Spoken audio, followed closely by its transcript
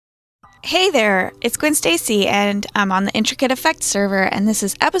Hey there, it's GwinnStacy, and I'm on the Intricate Effects server, and this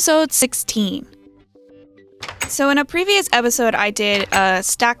is episode 16. So in a previous episode, I did a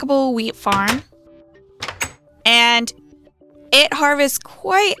stackable wheat farm, and it harvests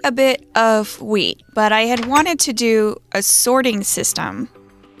quite a bit of wheat, but I had wanted to do a sorting system,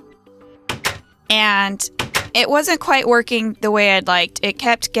 and it wasn't quite working the way I'd liked.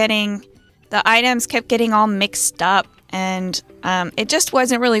 The items kept getting all mixed up, and it just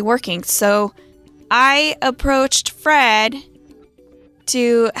wasn't really working. So I approached Fred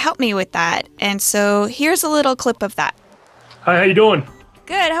to help me with that. And so here's a little clip of that. Hi, how you doing?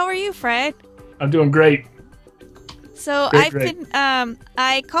 Good. How are you, Fred? I'm doing great. So Great.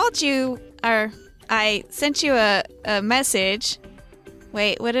 I called you, or I sent you a message.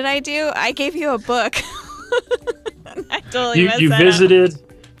 Wait, what did I do? I gave you a book. I totally messed that up.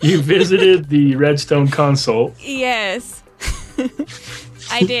 You visited the redstone console. Yes,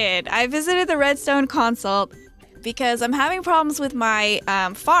 I did. I visited the redstone consult because I'm having problems with my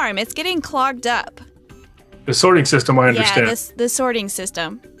farm. It's getting clogged up. The sorting system, I understand. Yeah, the sorting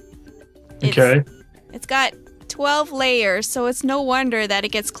system. Okay. It's got 12 layers, so it's no wonder that it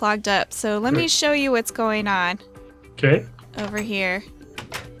gets clogged up. So let me show you what's going on. Okay. Over here.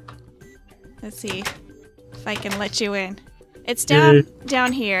 Let's see if I can let you in. It's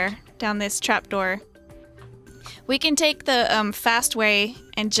down here, down this trapdoor. We can take the fast way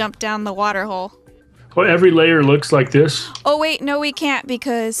and jump down the water hole. Well, every layer looks like this. Oh wait, no we can't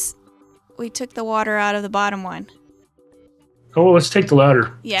because we took the water out of the bottom one. Oh, well, let's take the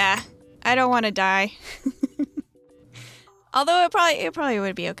ladder. Yeah, I don't want to die. Although it probably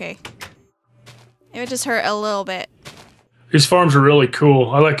would be okay. It would just hurt a little bit. These farms are really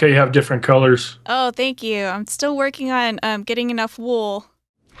cool. I like how you have different colors. Oh, thank you. I'm still working on getting enough wool.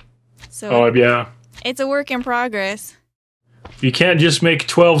 So Oh, yeah. it's a work in progress. You can't just make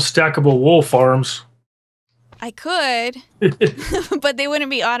 12 stackable wool farms. I could, but they wouldn't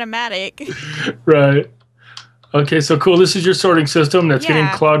be automatic. Right. Okay, so cool. This is your sorting system that's getting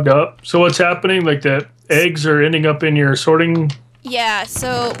Yeah. clogged up. So what's happening? Like the eggs are ending up in your sorting? Yeah,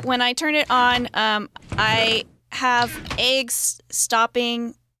 so when I turn it on, I have eggs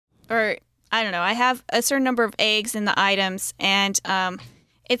stopping, or I don't know, I have a certain number of eggs in the items, and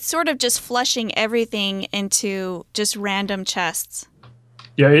it's sort of just flushing everything into just random chests.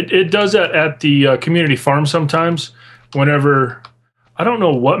 Yeah, it does that at the community farm sometimes. Whenever, I don't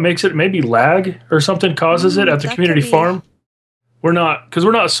know what makes it, maybe lag or something causes it at the that community could be. farm. We're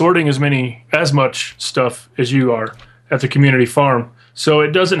not sorting as much stuff as you are at the community farm. So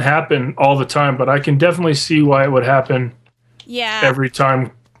it doesn't happen all the time, but I can definitely see why it would happen every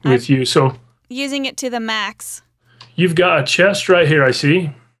time with you. So Using it to the max. you've got a chest right here, I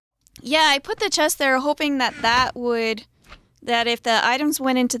see. Yeah, I put the chest there hoping that if the items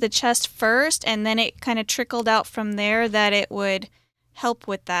went into the chest first and then it kind of trickled out from there, that it would help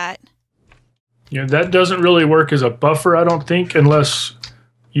with that. Yeah, that doesn't really work as a buffer, I don't think, unless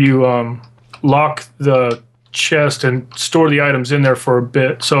you lock the chest and store the items in there for a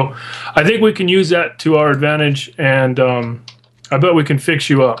bit. So I think we can use that to our advantage, and I bet we can fix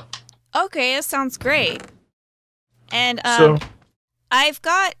you up. Okay, that sounds great. And So I've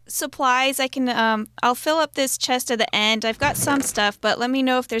got supplies. I can I'll fill up this chest at the end. I've got some stuff, but let me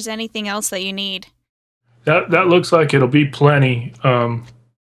know if there's anything else that you need. that looks like it'll be plenty.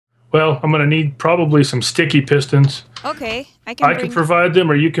 Well, I'm going to need probably some sticky pistons. Okay, I I can provide them,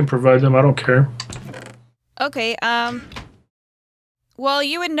 or you can provide them. I don't care. Okay, well,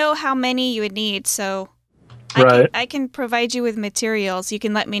 you would know how many you would need, so Right. I can provide you with materials. You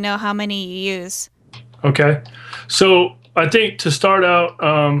can let me know how many you use. Okay. So I think to start out,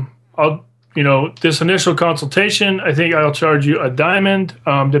 this initial consultation, I think I'll charge you a diamond,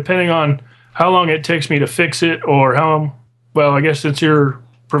 depending on how long it takes me to fix it, or I guess since you're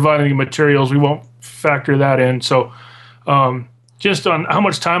providing the materials, we won't factor that in. So just on how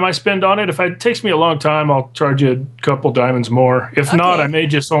much time I spend on it, if it takes me a long time, I'll charge you a couple diamonds more. If not, I may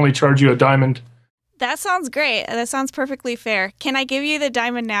just only charge you a diamond. That sounds great. That sounds perfectly fair. Can I give you the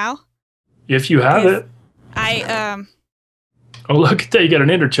diamond now? If you have it. Oh, look at that. You got an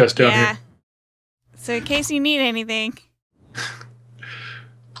ender chest down here. So in case you need anything.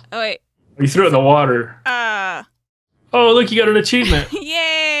 Oh, wait. You threw it in the water. Oh, look, you got an achievement.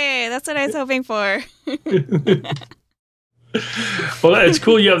 Yay! That's what I was hoping for. Well, it's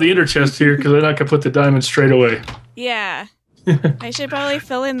cool you have the ender chest here, because then I can put the diamond straight away. Yeah. I should probably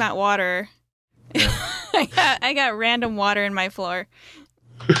fill in that water. I got random water in my floor.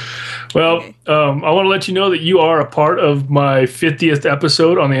 Well, Okay. I want to let you know that you are a part of my 50th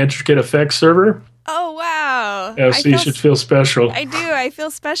episode on the Intricate Effects server. Oh, wow. Yeah, so you should feel special. I do. I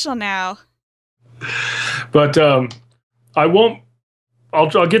feel special now. But I won't.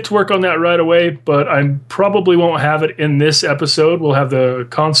 I'll get to work on that right away, but I probably won't have it in this episode. We'll have the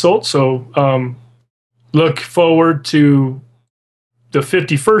consult, so look forward to the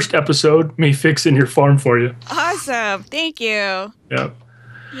 51st episode, me fixing your farm for you. Awesome. Thank you. Yeah.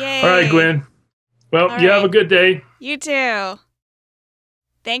 Yay. All right, Gwinn. Well, you have a good day. You too.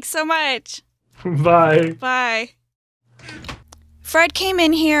 Thanks so much. Bye. Bye. Fred came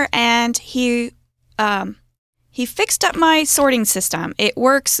in here and he fixed up my sorting system. It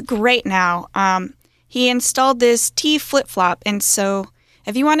works great now. He installed this T flip-flop, and so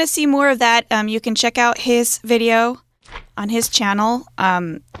if you want to see more of that, you can check out his video on his channel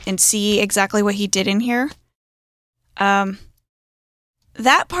and see exactly what he did in here. That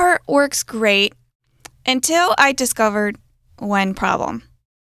part works great until I discovered one problem.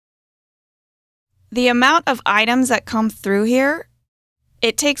 The amount of items that come through here,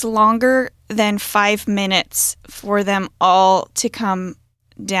 it takes longer than 5 minutes for them all to come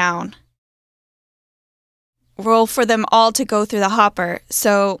down. Well, for them all to go through the hopper.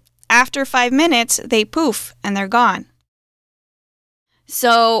 So after 5 minutes, they poof and they're gone.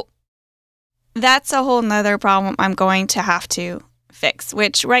 So that's a whole nother problem I'm going to have to fix,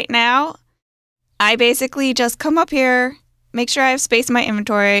 which right now, I basically just come up here, make sure I have space in my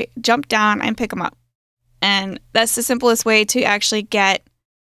inventory, jump down, and pick them up. And that's the simplest way to actually get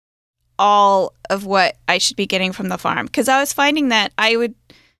all of what I should be getting from the farm. Because I was finding that I would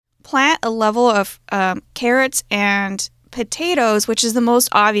plant a level of carrots and potatoes, which is the most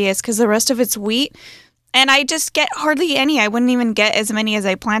obvious because the rest of it's wheat. And I just get hardly any. I wouldn't even get as many as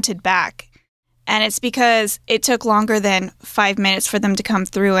I planted back. And it's because it took longer than 5 minutes for them to come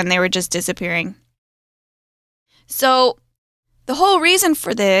through and they were just disappearing. So the whole reason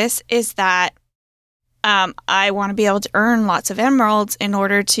for this is that I want to be able to earn lots of emeralds in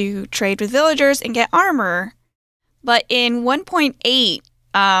order to trade with villagers and get armor. But in 1.8,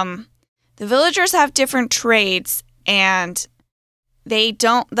 the villagers have different trades and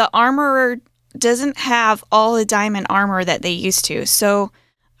the armorer doesn't have all the diamond armor that they used to. So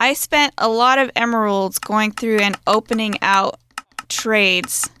I spent a lot of emeralds going through and opening out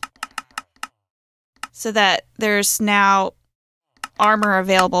trades so that there's now armor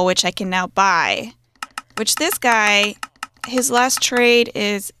available, which I can now buy. Which this guy, his last trade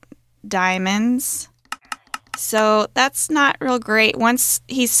is diamonds. So that's not real great. Once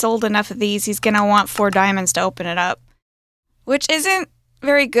he's sold enough of these, he's going to want 4 diamonds to open it up. Which isn't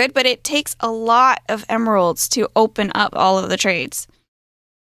very good, but it takes a lot of emeralds to open up all of the trades.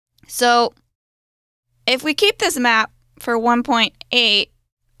 So if we keep this map for 1.8,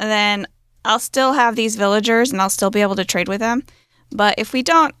 then I'll still have these villagers and I'll still be able to trade with them. But if we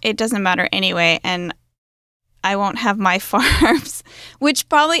don't, it doesn't matter anyway, and I won't have my farms, which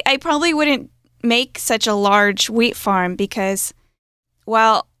I probably wouldn't make such a large wheat farm because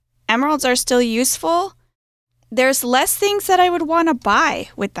while emeralds are still useful, there's less things that I would want to buy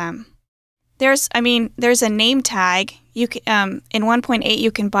with them. There's a name tag. You can, in 1.8,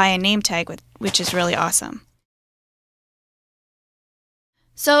 you can buy a name tag, which is really awesome.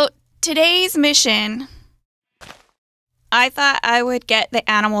 So today's mission, I thought I would get the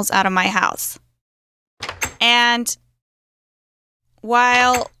animals out of my house. And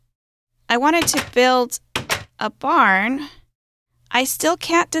while I wanted to build a barn, I still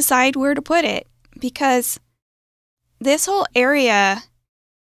can't decide where to put it because this whole area,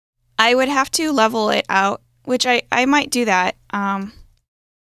 I would have to level it out, which I might do that. And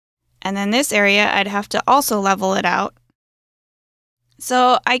then this area, I'd have to also level it out.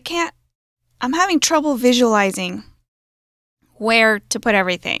 So I'm having trouble visualizing where to put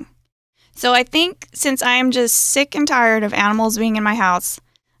everything. So I think since I'm just sick and tired of animals being in my house,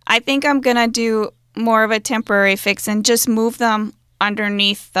 I think I'm going to do more of a temporary fix and just move them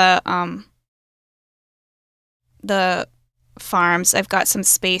underneath the farms. I've got some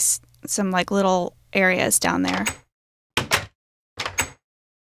space, some like little areas down there.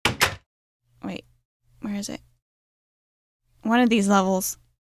 Wait, where is it? One of these levels.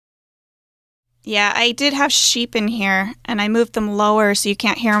 Yeah, I did have sheep in here, and I moved them lower so you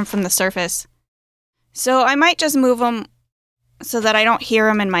can't hear them from the surface. So I might just move them so that I don't hear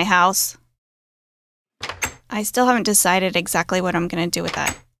them in my house. I still haven't decided exactly what I'm going to do with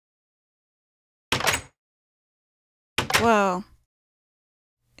that. Whoa.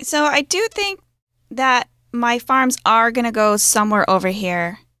 So I do think that my farms are going to go somewhere over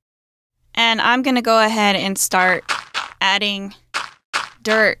here. And I'm going to go ahead and start adding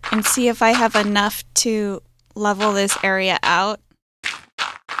dirt and see if I have enough to level this area out.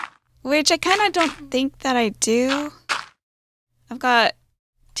 which I kind of don't think that I do. I've got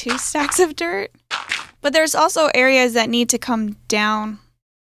 2 stacks of dirt, but there's also areas that need to come down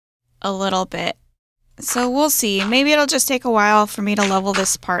a little bit. So we'll see. Maybe it'll just take a while for me to level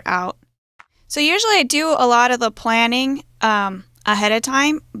this part out. So usually I do a lot of the planning ahead of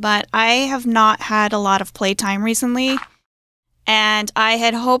time, but I have not had a lot of playtime recently. And I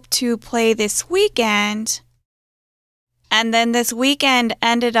had hoped to play this weekend. And then this weekend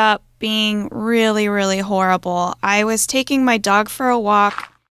ended up being really, really horrible. I was taking my dog for a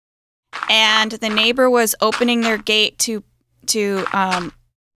walk, and the neighbor was opening their gate to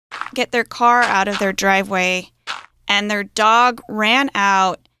get their car out of their driveway, and their dog ran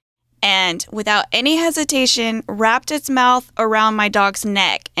out and, without any hesitation, wrapped its mouth around my dog's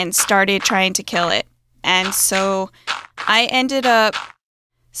neck and started trying to kill it. And so I ended up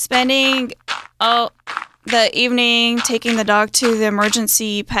spending the evening taking the dog to the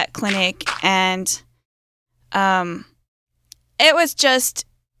emergency pet clinic, and it was just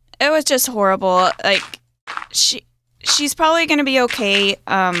horrible. Like, she's probably going to be okay.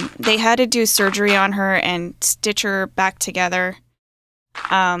 They had to do surgery on her and stitch her back together.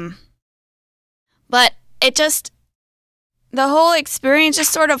 But the whole experience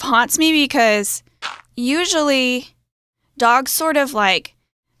just sort of haunts me, because usually dogs sort of like,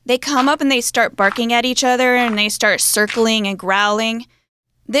 they come up and they start barking at each other and they start circling and growling.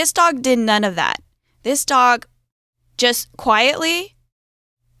 This dog did none of that. This dog just quietly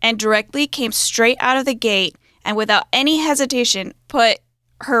and directly came straight out of the gate and, without any hesitation, put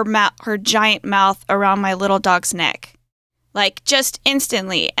her giant mouth around my little dog's neck. Like, just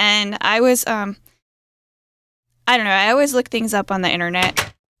instantly. And I was, I don't know, I always look things up on the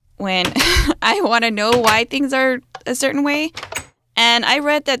internet when I want to know why things are a certain way. And I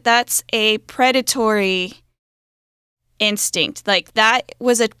read that that's a predatory instinct. Like, that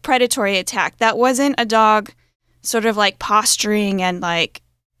was a predatory attack. That wasn't a dog sort of like posturing and, like,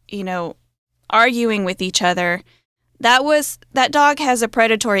 you know, arguing with each other. That dog has a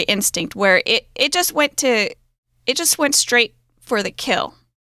predatory instinct where it just went straight for the kill.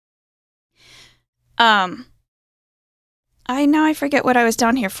 I forget what I was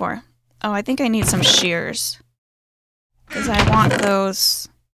down here for. Oh, I think I need some shears, because I want those.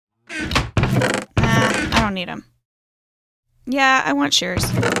 I don't need them. Yeah, I want shears.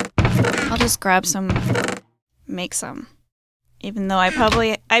 I'll just grab some, make some. Even though I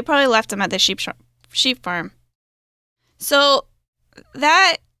probably left them at the sheep farm. So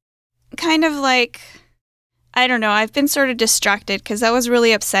that kind of, like, I don't know, I've been sort of distracted because that was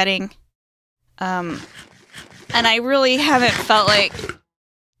really upsetting. And I really haven't felt like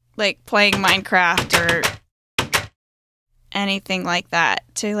playing Minecraft or anything like that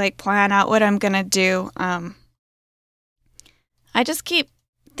to, like, plan out what I'm gonna do. I just keep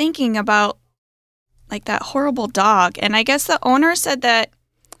thinking about, like, that horrible dog. And I guess the owner said that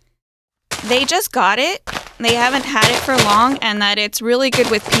they just got it. They haven't had it for long, and that it's really good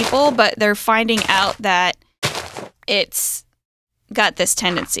with people, but they're finding out that it's got this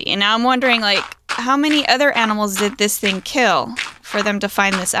tendency. And now I'm wondering, like, how many other animals did this thing kill for them to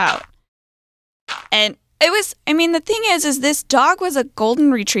find this out? And the thing is this dog was a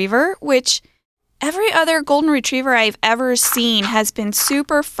golden retriever, which every other golden retriever I've ever seen has been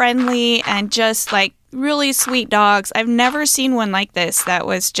super friendly and just, like, really sweet dogs. I've never seen one like this that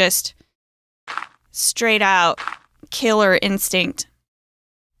was just straight out killer instinct.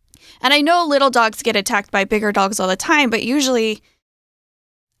 And I know little dogs get attacked by bigger dogs all the time, but usually,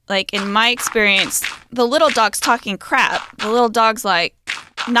 like, in my experience, the little dog's talking crap. The little dog's, like,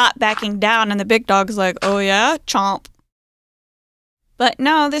 not backing down, and the big dog's like, oh yeah, chomp. But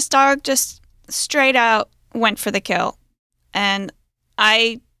no, this dog just straight out went for the kill. And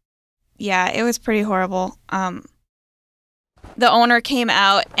it was pretty horrible. The owner came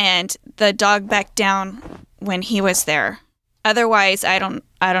out and the dog backed down when he was there. Otherwise, I don't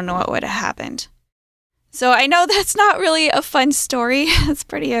know what would have happened. So I know that's not really a fun story. It's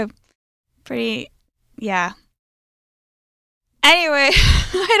pretty, yeah. Anyway,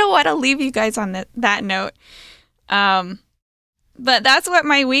 I don't want to leave you guys on that note. But that's what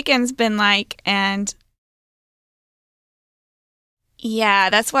my weekend's been like, and yeah,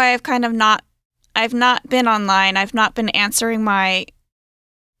 that's why I've not been online. I've not been answering my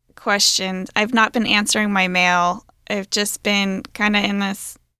questions. I've not been answering my mail. I've just been kind of in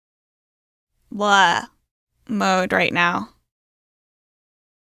this blah mode right now.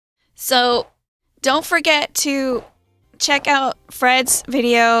 So don't forget to check out Fred's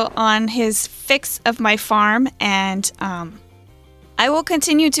video on his fix of my farm, and I will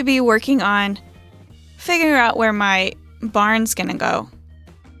continue to be working on figuring out where my barn's gonna go.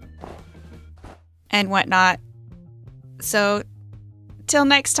 and whatnot. So, till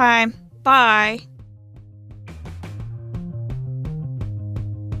next time, bye.